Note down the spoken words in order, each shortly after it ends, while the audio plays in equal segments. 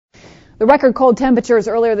The record cold temperatures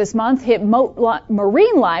earlier this month hit Mote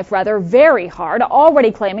Marine life very hard,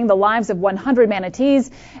 already claiming the lives of 100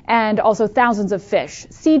 manatees and also thousands of fish.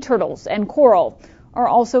 Sea turtles and coral are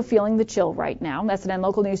also feeling the chill right now. SNN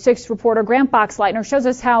Local News 6 reporter Grant Boxleitner shows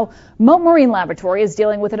us how Mote Marine Laboratory is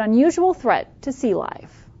dealing with an unusual threat to sea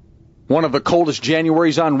life. One of the coldest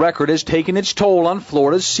Januaries on record has taken its toll on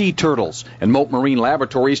Florida's sea turtles, and Mote Marine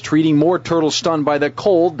Laboratory is treating more turtles stunned by the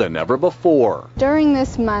cold than ever before. During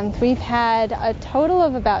this month, we've had a total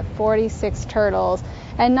of about 46 turtles,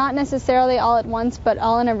 and not necessarily all at once, but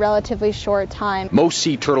all in a relatively short time. Most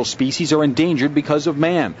sea turtle species are endangered because of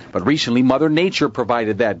man, but recently Mother Nature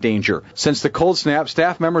provided that danger. Since the cold snap,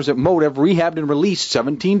 staff members at Mote have rehabbed and released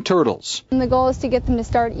 17 turtles. And the goal is to get them to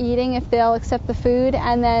start eating if they'll accept the food,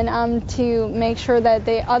 and then to make sure that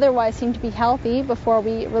they otherwise seem to be healthy before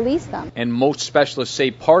we release them. And most specialists say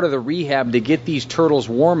part of the rehab to get these turtles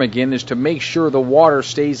warm again is to make sure the water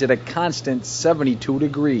stays at a constant 72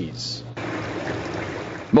 degrees.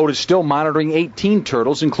 Mote is still monitoring 18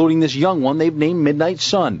 turtles, including this young one they've named Midnight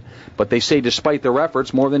Sun. But they say despite their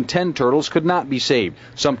efforts, more than 10 turtles could not be saved,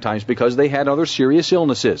 sometimes because they had other serious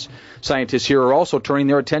illnesses. Scientists here are also turning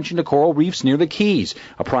their attention to coral reefs near the Keys,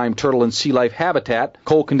 a prime turtle and sea life habitat.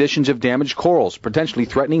 Cold conditions have damaged corals, potentially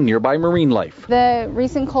threatening nearby marine life. The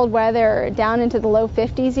recent cold weather, down into the low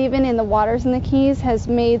 50s even in the waters in the Keys, has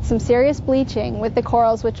made some serious bleaching with the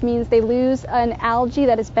corals, which means they lose an algae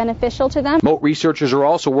that is beneficial to them. Mote researchers are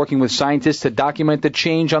also working with scientists to document the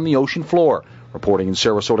change on the ocean floor. Reporting in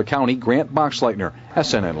Sarasota County, Grant Boxleitner,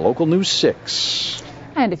 SNN Local News 6.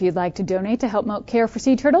 And if you'd like to donate to help Mote care for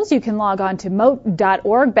sea turtles, you can log on to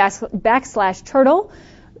mote.org/turtle,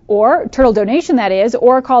 or turtle donation that is,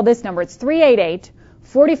 or call this number. It's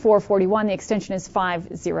 388-4441. The extension is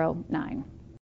 509.